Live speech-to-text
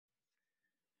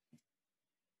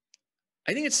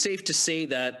I think it's safe to say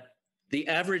that the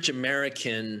average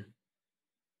American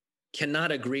cannot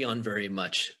agree on very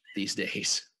much these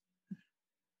days.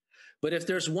 But if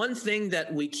there's one thing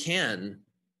that we can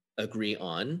agree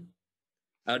on,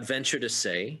 I would venture to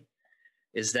say,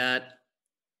 is that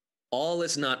all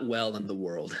is not well in the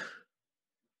world.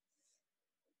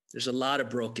 There's a lot of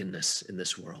brokenness in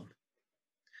this world.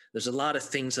 There's a lot of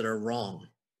things that are wrong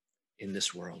in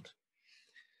this world.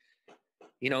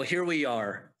 You know, here we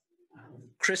are,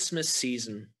 Christmas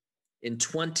season in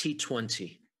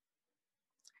 2020,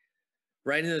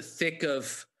 right in the thick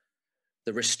of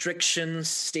the restrictions,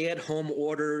 stay-at-home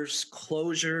orders,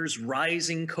 closures,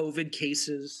 rising COVID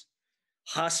cases,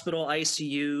 hospital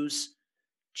ICUs,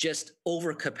 just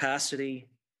overcapacity,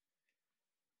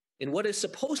 in what is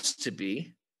supposed to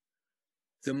be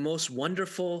the most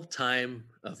wonderful time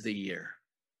of the year.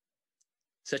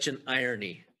 Such an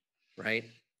irony, right?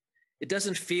 It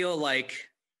doesn't feel like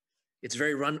it's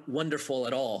very wonderful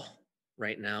at all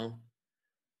right now.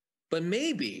 But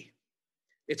maybe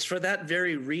it's for that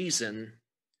very reason,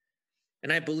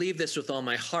 and I believe this with all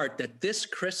my heart, that this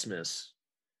Christmas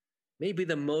may be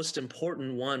the most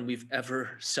important one we've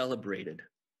ever celebrated,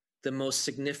 the most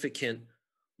significant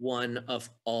one of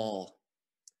all.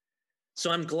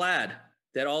 So I'm glad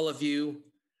that all of you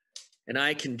and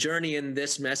I can journey in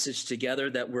this message together,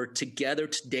 that we're together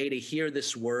today to hear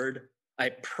this word. I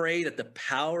pray that the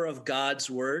power of God's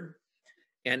word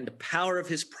and the power of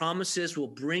his promises will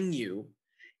bring you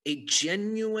a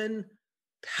genuine,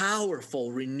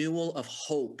 powerful renewal of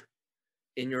hope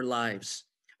in your lives,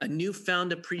 a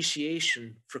newfound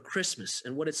appreciation for Christmas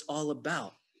and what it's all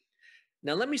about.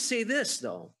 Now, let me say this,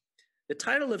 though. The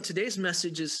title of today's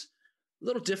message is a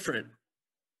little different.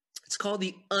 It's called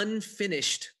The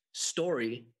Unfinished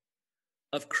Story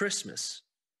of Christmas.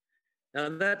 Now,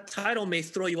 that title may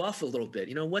throw you off a little bit.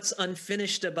 You know, what's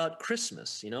unfinished about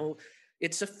Christmas? You know,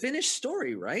 it's a finished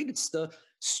story, right? It's the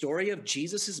story of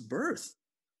Jesus's birth.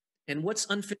 And what's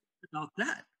unfinished about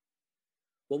that?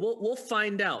 Well, we'll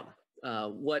find out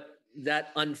what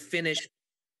that unfinished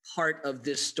part of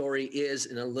this story is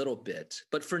in a little bit.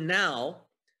 But for now,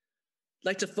 I'd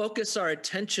like to focus our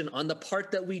attention on the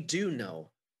part that we do know,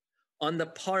 on the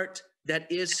part that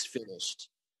is finished.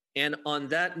 And on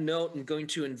that note, I'm going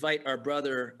to invite our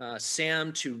brother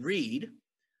Sam to read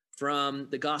from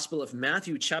the Gospel of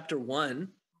Matthew, chapter 1,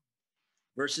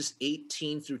 verses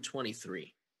 18 through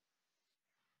 23.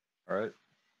 All right.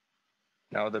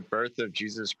 Now the birth of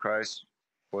Jesus Christ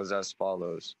was as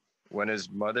follows. When his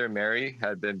mother Mary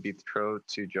had been betrothed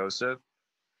to Joseph,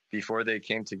 before they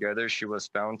came together, she was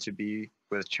found to be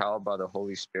with child by the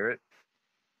Holy Spirit.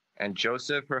 And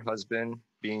Joseph, her husband,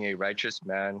 being a righteous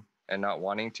man and not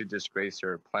wanting to disgrace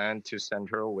her, planned to send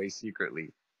her away secretly.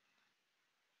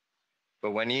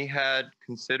 But when he had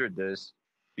considered this,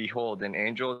 behold, an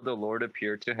angel of the Lord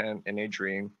appeared to him in a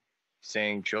dream,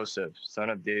 saying, Joseph, son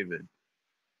of David,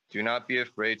 do not be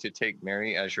afraid to take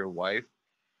Mary as your wife,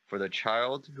 for the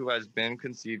child who has been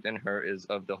conceived in her is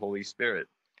of the Holy Spirit.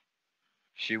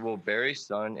 She will bear a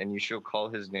son, and you shall call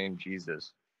his name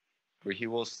Jesus, for he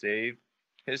will save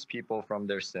his people from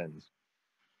their sins.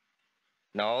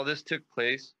 Now all this took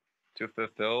place to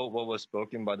fulfill what was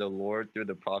spoken by the Lord through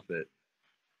the prophet.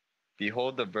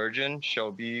 Behold, the virgin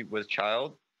shall be with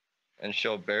child, and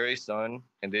shall bear a son,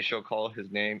 and they shall call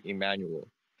his name Emmanuel,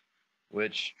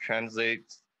 which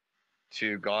translates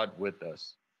to God with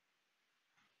us.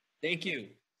 Thank you,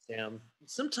 Sam.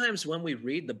 Sometimes when we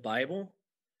read the Bible,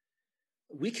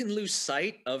 we can lose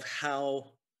sight of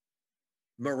how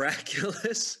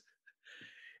miraculous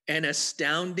and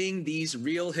astounding these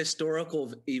real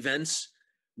historical events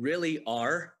really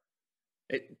are.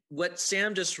 What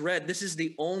Sam just read, this is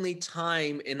the only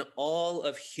time in all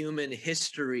of human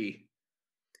history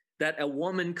that a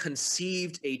woman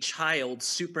conceived a child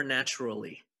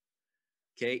supernaturally.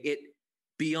 Okay, it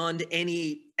beyond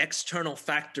any external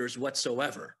factors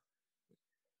whatsoever.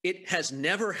 It has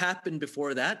never happened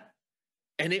before that,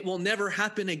 and it will never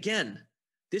happen again.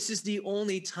 This is the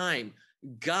only time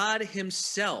God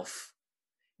himself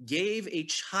gave a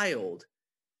child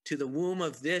to the womb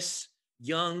of this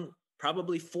young,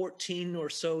 probably 14 or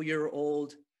so year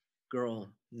old girl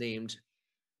named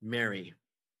Mary.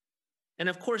 And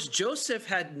of course, Joseph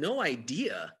had no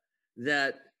idea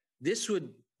that this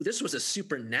was a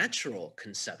supernatural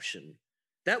conception.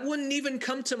 That wouldn't even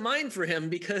come to mind for him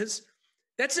because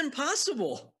that's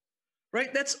impossible,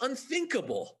 right? That's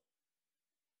unthinkable.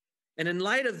 And in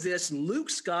light of this,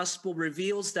 Luke's gospel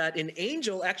reveals that an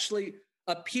angel actually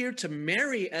appeared to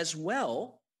Mary as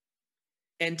well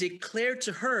and declared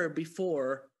to her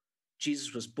before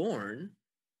Jesus was born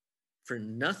For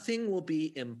nothing will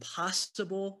be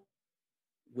impossible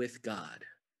with God.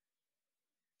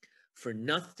 For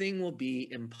nothing will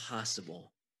be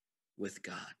impossible with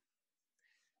God.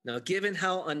 Now, given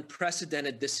how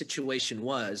unprecedented this situation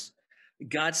was,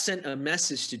 God sent a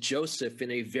message to Joseph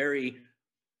in a very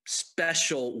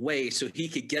special way so he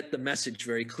could get the message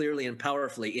very clearly and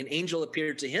powerfully. An angel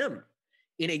appeared to him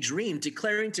in a dream,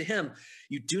 declaring to him,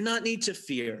 "You do not need to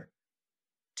fear.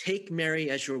 Take Mary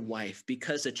as your wife,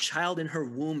 because a child in her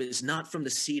womb is not from the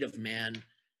seed of man.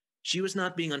 She was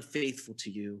not being unfaithful to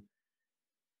you.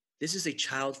 This is a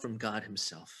child from God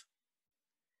himself."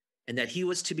 And that he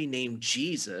was to be named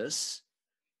Jesus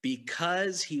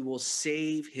because he will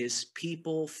save his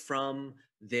people from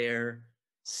their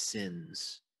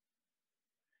sins.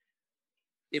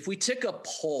 If we took a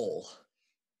poll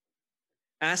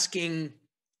asking,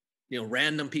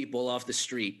 random people off the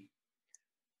street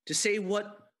to say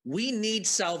what we need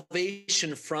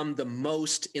salvation from the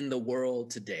most in the world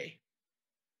today,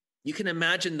 you can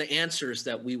imagine the answers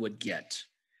that we would get.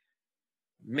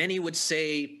 Many would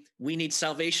say we need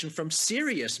salvation from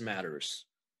serious matters.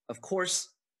 Of course,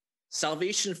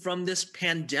 salvation from this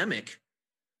pandemic,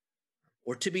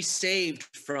 or to be saved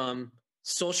from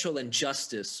social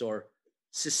injustice or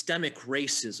systemic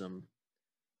racism,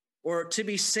 or to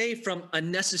be saved from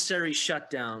unnecessary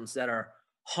shutdowns that are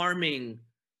harming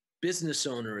business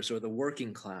owners or the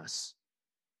working class.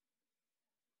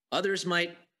 Others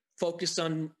might focus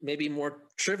on maybe more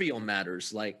trivial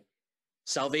matters like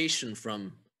salvation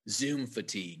from Zoom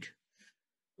fatigue,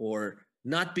 or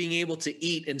not being able to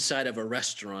eat inside of a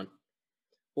restaurant,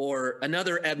 or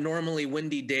another abnormally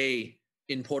windy day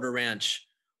in Porter Ranch,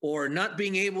 or not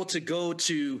being able to go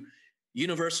to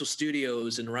Universal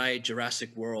Studios and ride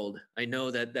Jurassic World. I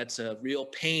know that that's a real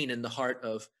pain in the heart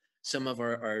of some of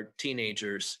our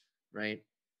teenagers, right?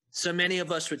 So many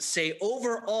of us would say,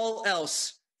 over all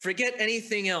else, forget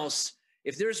anything else.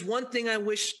 If there's one thing I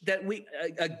wish that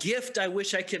a gift I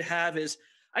wish I could have is,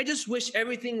 I just wish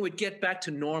everything would get back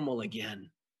to normal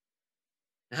again.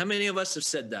 How many of us have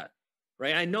said that,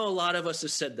 right? I know a lot of us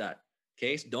have said that.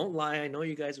 Okay, so don't lie. I know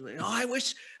you guys are like, oh, I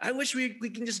wish we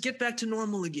can just get back to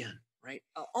normal again, right?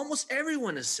 Almost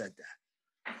everyone has said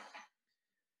that.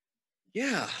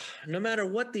 Yeah, no matter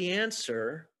what the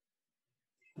answer,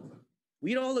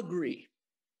 we'd all agree.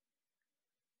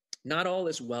 Not all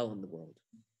is well in the world.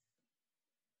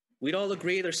 We'd all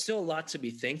agree there's still a lot to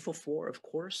be thankful for, of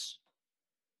course.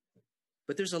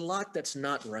 But there's a lot that's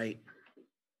not right.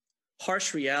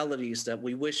 Harsh realities that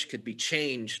we wish could be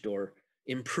changed or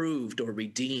improved or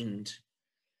redeemed.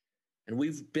 And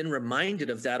we've been reminded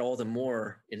of that all the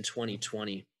more in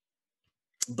 2020.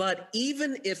 But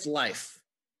even if life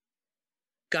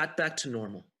got back to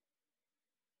normal,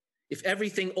 if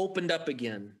everything opened up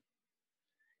again,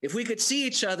 if we could see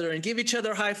each other and give each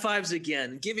other high fives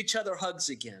again, give each other hugs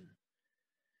again,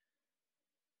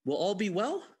 will all be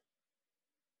well?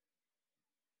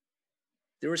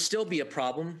 There will still be a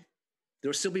problem. There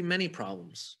will still be many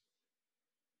problems.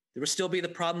 There will still be the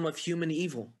problem of human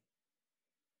evil.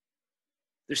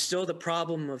 There's still the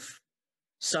problem of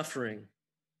suffering,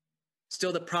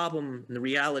 still the problem and the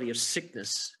reality of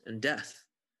sickness and death.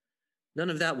 None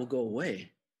of that will go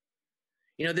away.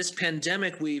 This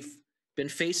pandemic we've been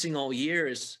facing all year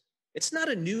it's not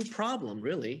a new problem,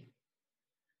 really.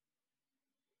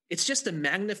 It's just a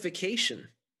magnification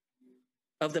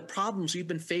of the problems we've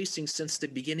been facing since the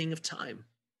beginning of time.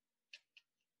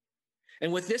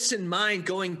 And with this in mind,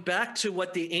 going back to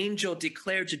what the angel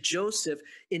declared to Joseph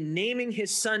in naming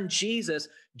his son Jesus,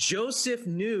 Joseph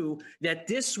knew that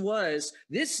this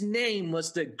name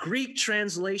was the Greek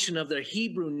translation of the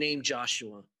Hebrew name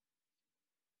Joshua,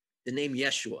 the name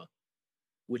Yeshua,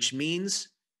 which means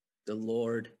the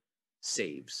Lord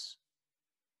saves.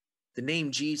 The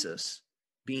name Jesus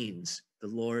means the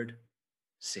Lord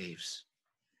saves.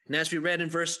 And as we read in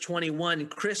verse 21,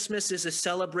 Christmas is a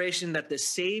celebration that the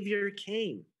Savior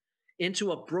came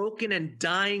into a broken and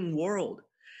dying world,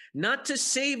 not to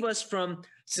save us from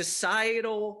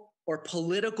societal or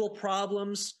political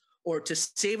problems, or to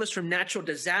save us from natural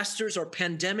disasters or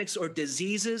pandemics or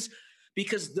diseases,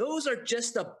 because those are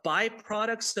just the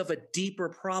byproducts of a deeper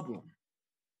problem.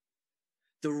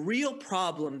 The real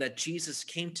problem that Jesus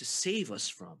came to save us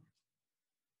from,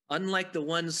 unlike the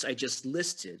ones I just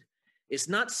listed, is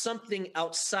not something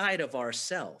outside of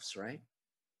ourselves, right?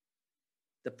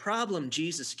 The problem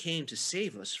Jesus came to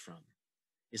save us from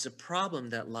is a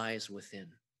problem that lies within.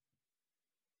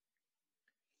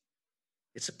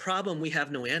 It's a problem we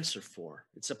have no answer for.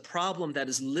 It's a problem that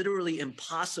is literally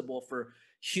impossible for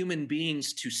human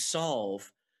beings to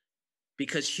solve,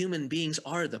 because human beings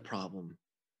are the problem.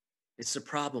 It's the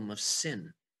problem of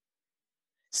sin.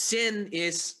 Sin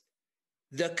is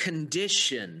the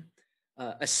condition,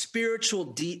 a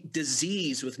spiritual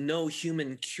disease with no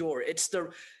human cure. It's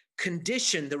the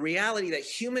condition, the reality that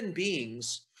human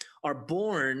beings are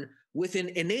born with an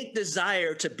innate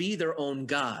desire to be their own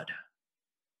God.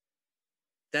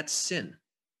 That's sin.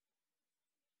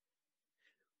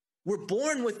 We're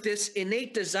born with this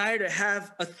innate desire to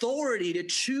have authority to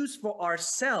choose for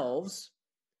ourselves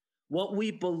what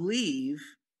we believe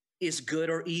is good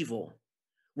or evil,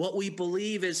 what we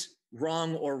believe is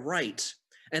wrong or right.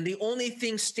 And the only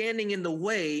thing standing in the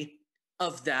way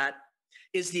of that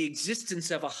is the existence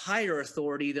of a higher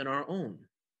authority than our own.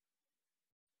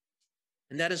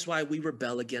 And that is why we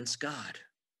rebel against God.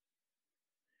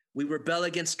 We rebel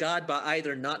against God by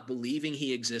either not believing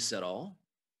he exists at all,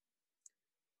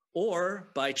 or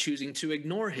by choosing to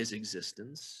ignore his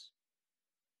existence,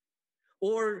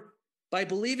 or by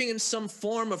believing in some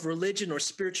form of religion or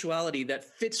spirituality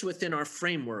that fits within our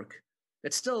framework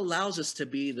that still allows us to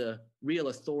be the real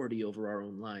authority over our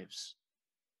own lives.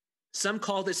 Some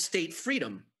call this state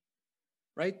freedom,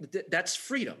 right? That's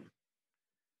freedom.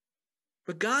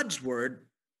 But God's word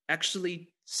actually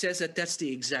says that that's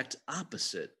the exact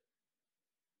opposite,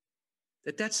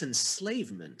 that that's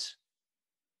enslavement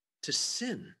to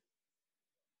sin,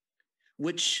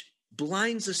 which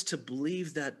blinds us to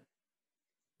believe that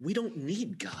we don't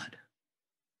need God.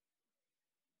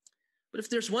 But if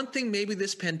there's one thing maybe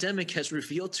this pandemic has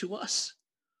revealed to us,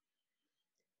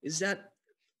 is that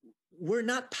we're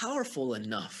not powerful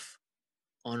enough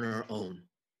on our own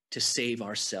to save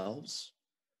ourselves.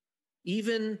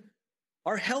 Even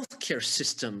our healthcare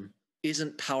system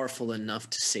isn't powerful enough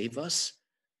to save us.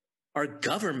 Our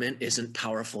government isn't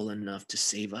powerful enough to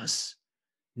save us.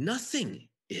 Nothing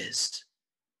is.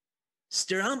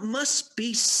 There must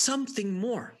be something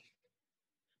more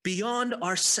beyond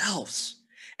ourselves.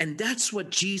 And that's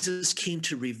what Jesus came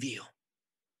to reveal.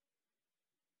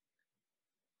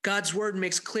 God's word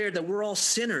makes clear that we're all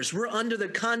sinners. We're under the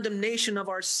condemnation of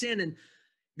our sin, and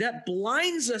that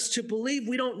blinds us to believe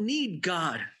we don't need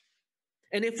God.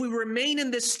 And if we remain in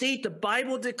this state, the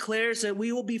Bible declares that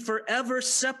we will be forever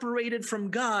separated from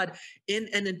God in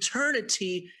an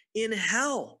eternity in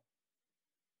hell.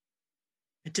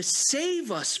 And to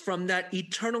save us from that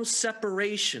eternal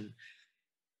separation,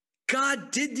 God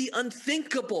did the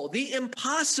unthinkable, the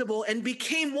impossible, and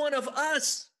became one of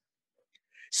us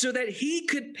so that he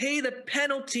could pay the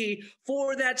penalty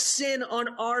for that sin on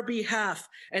our behalf.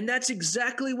 And that's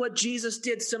exactly what Jesus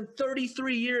did some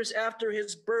 33 years after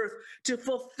his birth, to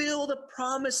fulfill the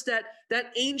promise that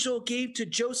that angel gave to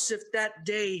Joseph that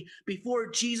day before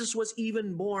Jesus was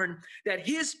even born, that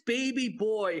his baby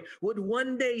boy would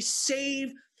one day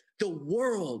save the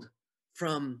world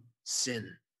from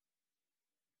sin.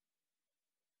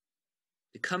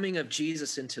 The coming of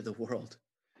Jesus into the world,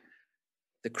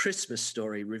 the Christmas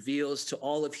story, reveals to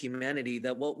all of humanity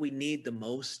that what we need the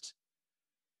most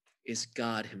is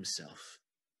God himself.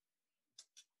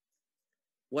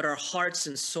 What our hearts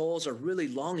and souls are really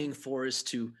longing for is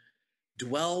to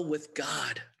dwell with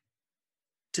God,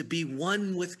 to be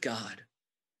one with God.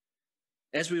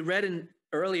 As we read in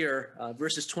earlier,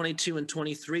 verses 22 and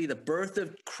 23, the birth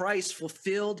of Christ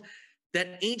fulfilled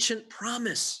that ancient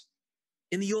promise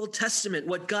in the Old Testament,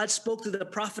 what God spoke to the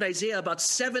prophet Isaiah about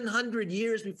 700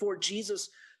 years before Jesus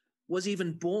was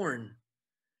even born.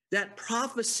 That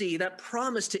prophecy, that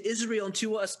promise to Israel and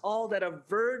to us all, that a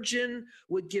virgin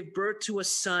would give birth to a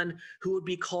son who would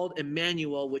be called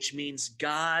Emmanuel, which means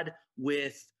God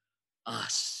with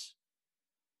us.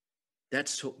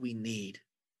 That's what we need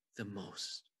the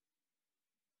most.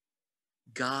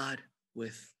 God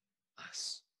with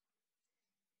us.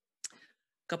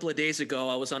 A couple of days ago,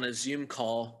 I was on a Zoom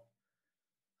call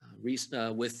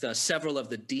with several of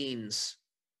the deans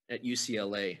at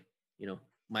UCLA,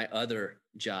 my other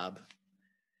job.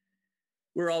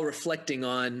 We're all reflecting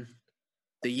on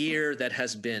the year that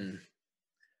has been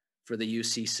for the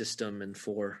UC system and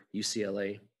for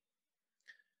UCLA.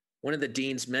 One of the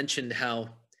deans mentioned how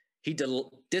he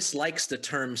dislikes the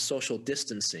term social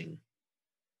distancing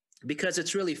because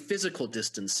it's really physical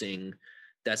distancing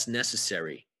that's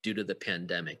necessary due to the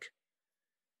pandemic,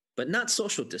 but not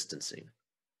social distancing,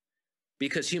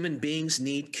 because human beings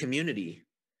need community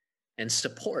and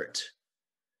support,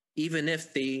 even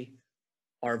if they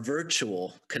are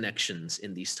virtual connections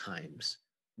in these times.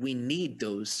 We need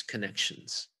those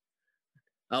connections.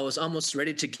 I was almost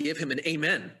ready to give him an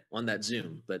amen on that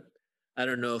Zoom, but I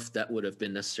don't know if that would have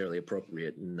been necessarily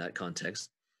appropriate in that context.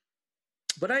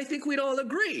 But I think we'd all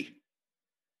agree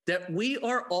that we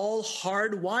are all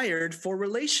hardwired for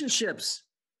relationships.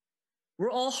 We're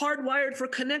all hardwired for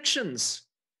connections,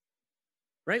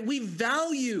 right? We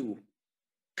value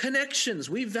connections.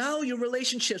 We value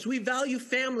relationships. We value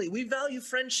family. We value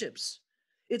friendships.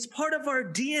 It's part of our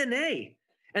DNA.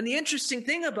 And the interesting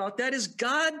thing about that is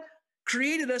God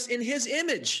created us in his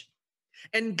image.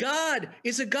 And God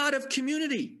is a God of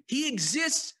community. He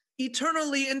exists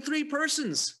eternally in three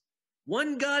persons.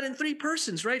 One God in three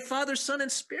persons, right? Father, Son,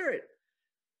 and Spirit.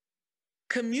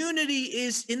 Community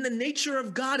is in the nature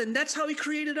of God, and that's how he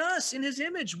created us, in his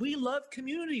image. We love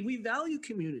community. We value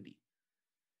community.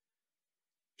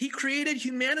 He created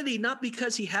humanity not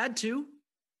because he had to,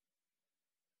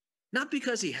 but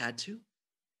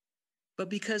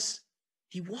because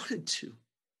he wanted to.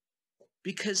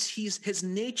 Because his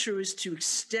nature is to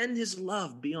extend his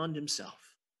love beyond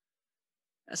himself.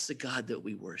 That's the God that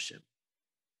we worship.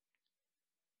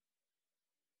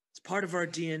 It's part of our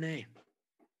DNA.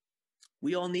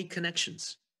 We all need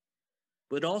connections,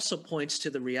 but it also points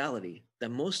to the reality that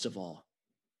most of all,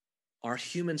 our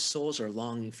human souls are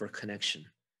longing for connection,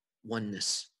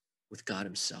 oneness with God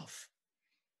himself.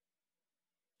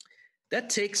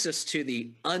 That takes us to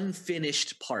the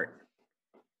unfinished part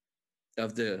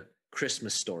of the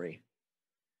Christmas story.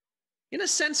 In a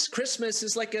sense, Christmas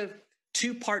is like a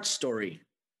two-part story.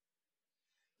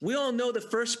 We all know the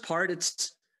first part.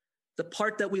 It's the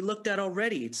part that we looked at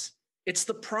already. It's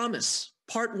the promise.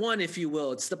 Part one, if you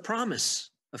will, it's the promise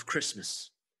of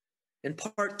Christmas. And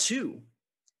part two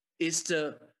is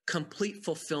the complete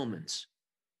fulfillment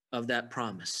of that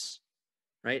promise,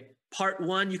 right? Part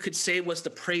one, you could say, was the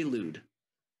prelude.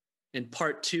 And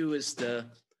part two is the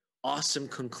awesome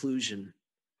conclusion.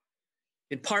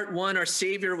 In part one, our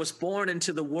Savior was born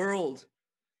into the world,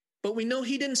 but we know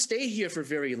he didn't stay here for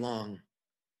very long.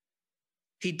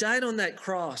 He died on that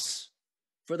cross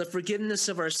for the forgiveness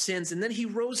of our sins, and then he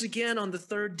rose again on the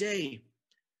third day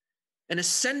and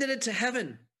ascended into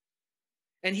heaven.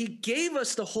 And he gave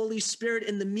us the Holy Spirit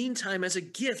in the meantime as a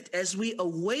gift as we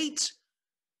await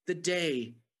the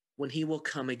day when he will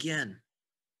come again.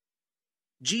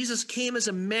 Jesus came as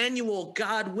Emmanuel,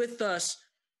 God with us,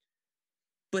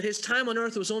 but his time on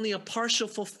earth was only a partial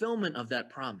fulfillment of that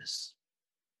promise.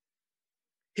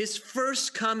 His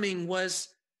first coming was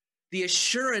the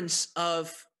assurance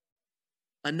of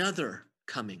another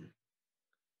coming.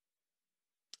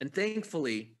 And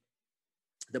thankfully,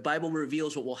 the Bible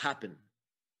reveals what will happen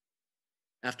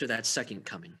after that second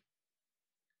coming,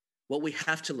 what we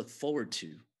have to look forward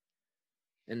to.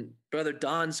 And Brother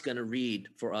Don's going to read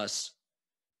for us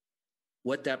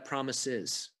what that promise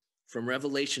is from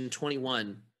Revelation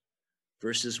 21,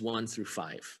 verses 1 through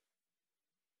 5.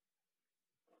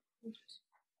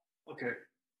 Okay.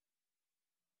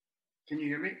 Can you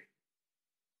hear me?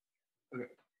 Okay.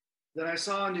 Then I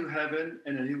saw a new heaven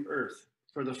and a new earth,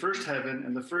 for the first heaven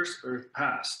and the first earth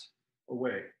passed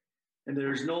away, and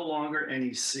there is no longer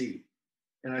any sea.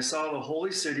 And I saw the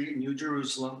holy city, New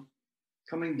Jerusalem,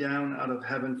 coming down out of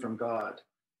heaven from God,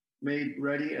 made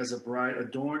ready as a bride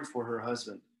adorned for her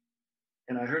husband.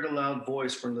 And I heard a loud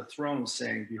voice from the throne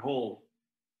saying, "Behold,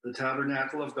 the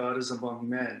tabernacle of God is among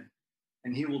men,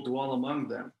 and he will dwell among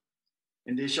them,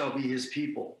 and they shall be his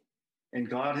people, and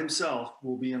God himself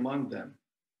will be among them,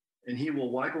 and he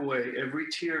will wipe away every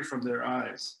tear from their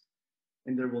eyes,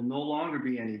 and there will no longer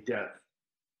be any death.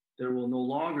 There will no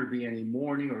longer be any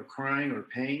mourning or crying or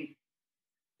pain.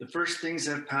 The first things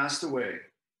have passed away."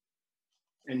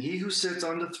 And he who sits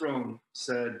on the throne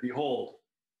said, "Behold,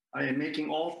 I am making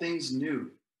all things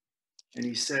new." And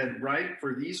he said, "Write,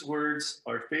 for these words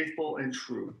are faithful and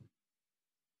true."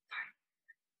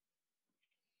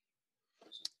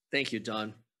 Thank you,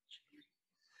 Don.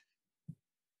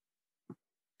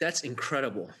 That's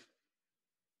incredible.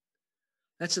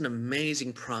 That's an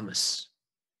amazing promise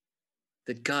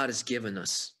that God has given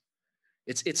us.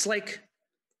 It's like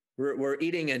we're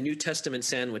eating a New Testament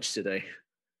sandwich today,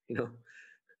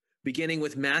 beginning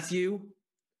with Matthew,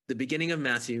 the beginning of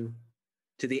Matthew,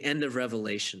 to the end of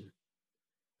Revelation.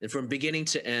 And from beginning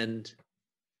to end,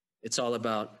 it's all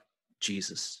about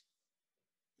Jesus.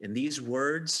 And these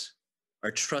words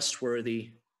are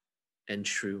trustworthy and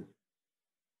true.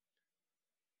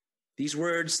 These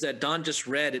words that Don just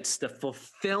read, it's the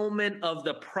fulfillment of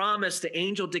the promise the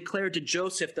angel declared to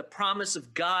Joseph, the promise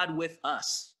of God with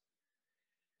us.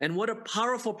 And what a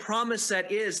powerful promise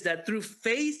that is, that through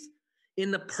faith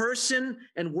in the person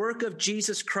and work of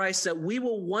Jesus Christ, that we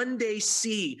will one day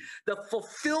see the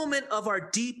fulfillment of our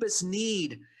deepest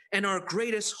need and our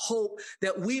greatest hope,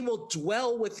 that we will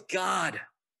dwell with God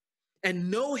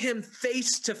and know him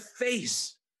face to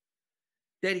face,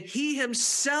 that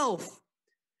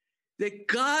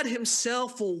God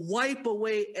himself will wipe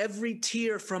away every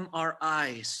tear from our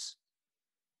eyes.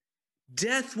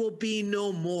 Death will be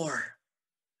no more.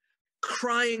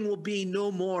 Crying will be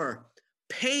no more.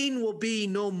 Pain will be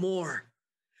no more.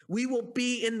 We will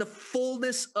be in the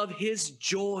fullness of his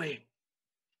joy.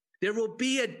 There will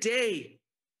be a day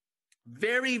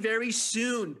very, very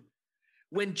soon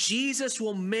when Jesus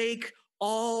will make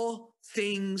all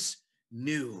things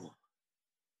new.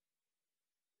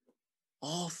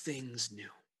 All things new.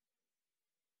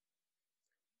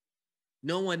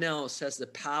 No one else has the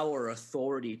power or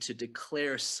authority to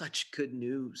declare such good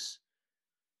news,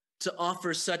 to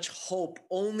offer such hope.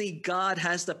 Only God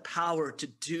has the power to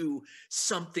do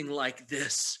something like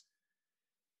this.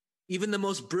 Even the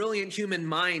most brilliant human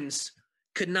minds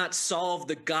could not solve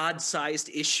the God-sized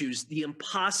issues, the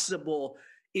impossible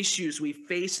issues we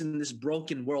face in this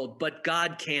broken world, but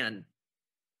God can,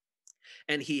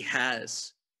 and he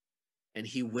has, and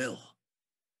he will.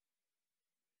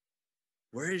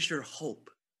 Where is your hope?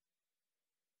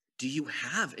 Do you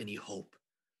have any hope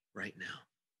right now?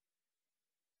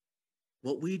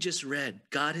 What we just read,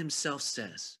 God himself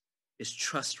says, is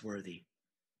trustworthy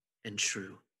and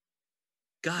true.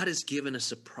 God has given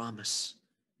us a promise.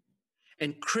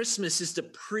 And Christmas is the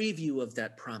preview of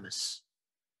that promise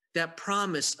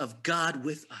of God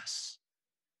with us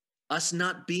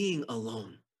not being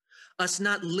alone, us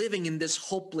not living in this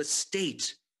hopeless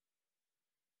state.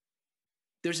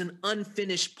 There's an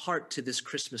unfinished part to this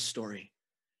Christmas story,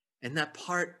 and that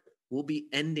part will be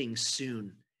ending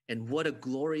soon. And what a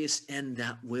glorious end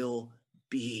that will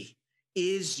be.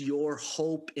 Is your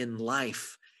hope in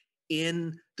life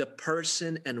in the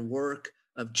person and work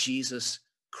of Jesus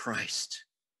Christ?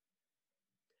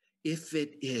 If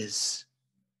it is,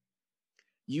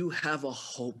 you have a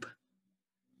hope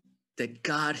that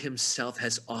God himself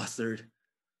has authored.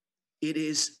 It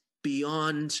is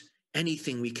beyond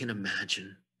anything we can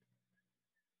imagine.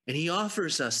 And he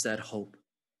offers us that hope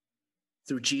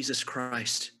through Jesus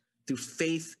Christ, through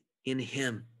faith in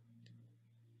him.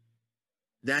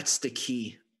 That's the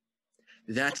key.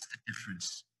 That's the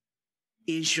difference.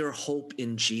 Is your hope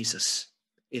in Jesus?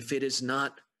 If it is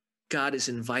not, God is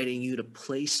inviting you to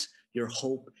place your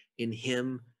hope in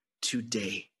him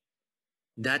today.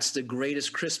 That's the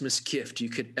greatest Christmas gift you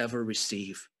could ever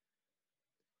receive.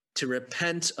 To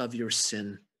repent of your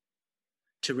sin,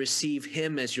 to receive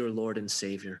him as your Lord and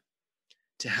Savior,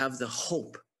 to have the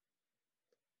hope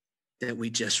that we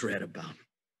just read about.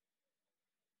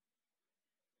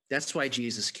 That's why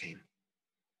Jesus came.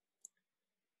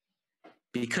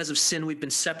 Because of sin, we've been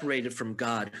separated from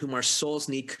God, whom our souls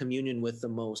need communion with the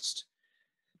most.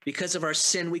 Because of our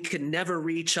sin, we could never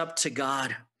reach up to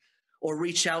God or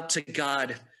reach out to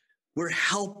God. We're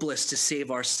helpless to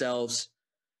save ourselves.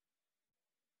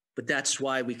 But that's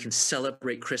why we can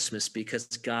celebrate Christmas, because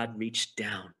God reached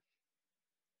down.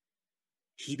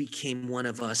 He became one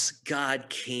of us. God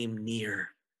came near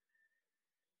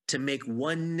to make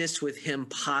oneness with him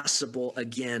possible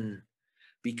again,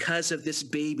 because of this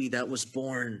baby that was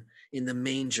born in the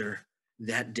manger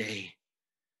that day.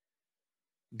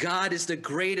 God is the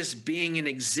greatest being in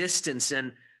existence,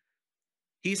 and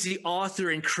he's the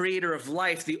author and creator of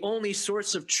life, the only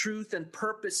source of truth and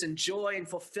purpose and joy and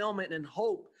fulfillment and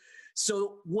hope.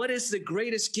 So what is the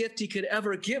greatest gift he could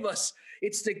ever give us?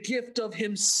 It's the gift of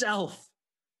himself.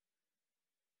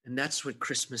 And that's what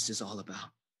Christmas is all about.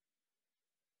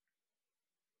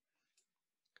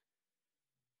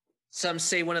 Some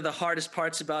say one of the hardest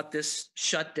parts about this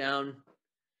shutdown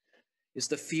is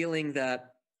the feeling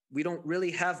that we don't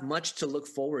really have much to look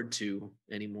forward to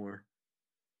anymore.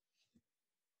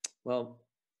 Well,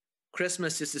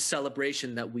 Christmas is the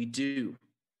celebration that we do.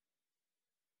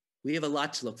 We have a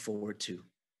lot to look forward to.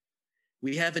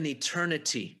 We have an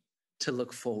eternity to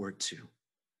look forward to.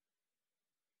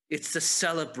 It's the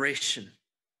celebration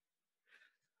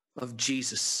of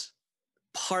Jesus.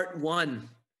 Part one,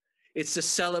 it's the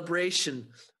celebration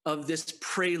of this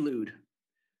prelude,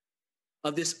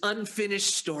 of this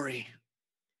unfinished story,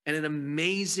 and an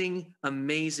amazing,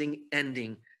 amazing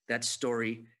ending that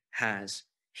story has.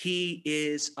 He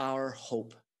is our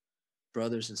hope,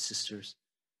 brothers and sisters,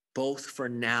 both for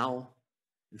now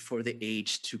and for the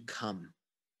age to come.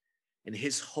 And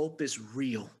his hope is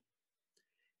real.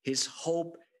 His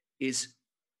hope is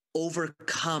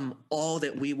overcome all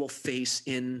that we will face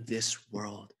in this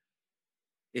world.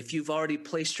 If you've already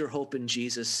placed your hope in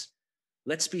Jesus,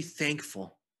 let's be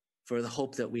thankful for the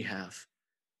hope that we have.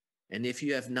 And if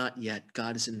you have not yet,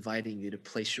 God is inviting you to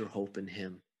place your hope in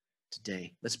him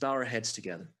today. Let's bow our heads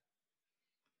together.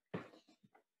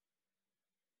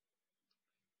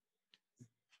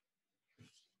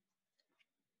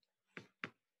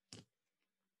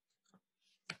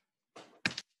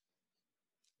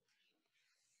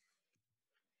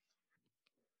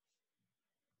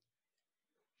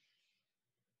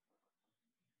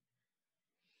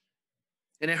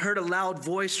 And I heard a loud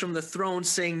voice from the throne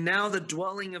saying, now the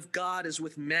dwelling of God is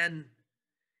with men,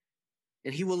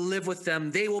 and he will live with them.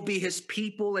 They will be his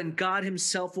people, and God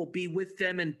himself will be with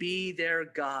them and be their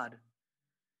God.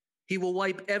 He will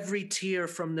wipe every tear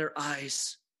from their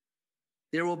eyes.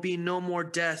 There will be no more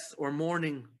death or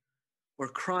mourning or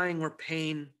crying or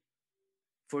pain,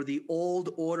 for the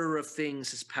old order of things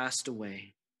has passed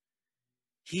away.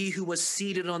 He who was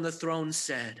seated on the throne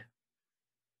said,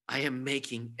 I am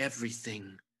making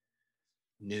everything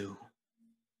new.